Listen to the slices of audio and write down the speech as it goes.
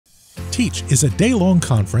TEACH is a day-long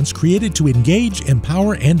conference created to engage,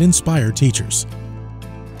 empower, and inspire teachers.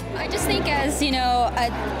 I just think as,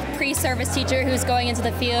 a pre-service teacher who's going into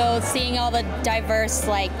the field, seeing all the diverse,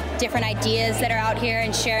 different ideas that are out here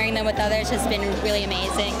and sharing them with others has been really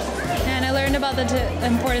amazing. And I learned about the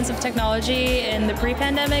importance of technology in the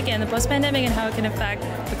pre-pandemic and the post-pandemic and how it can affect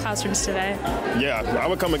the classrooms today. Yeah, I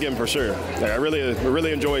would come again for sure. I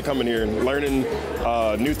really enjoy coming here and learning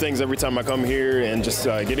new things every time I come here, and just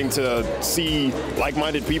getting to see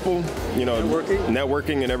like-minded people,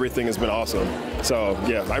 networking and everything has been awesome. So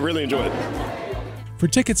yeah, I really enjoy it. For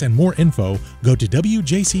tickets and more info, go to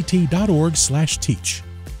WJCT.org/teach.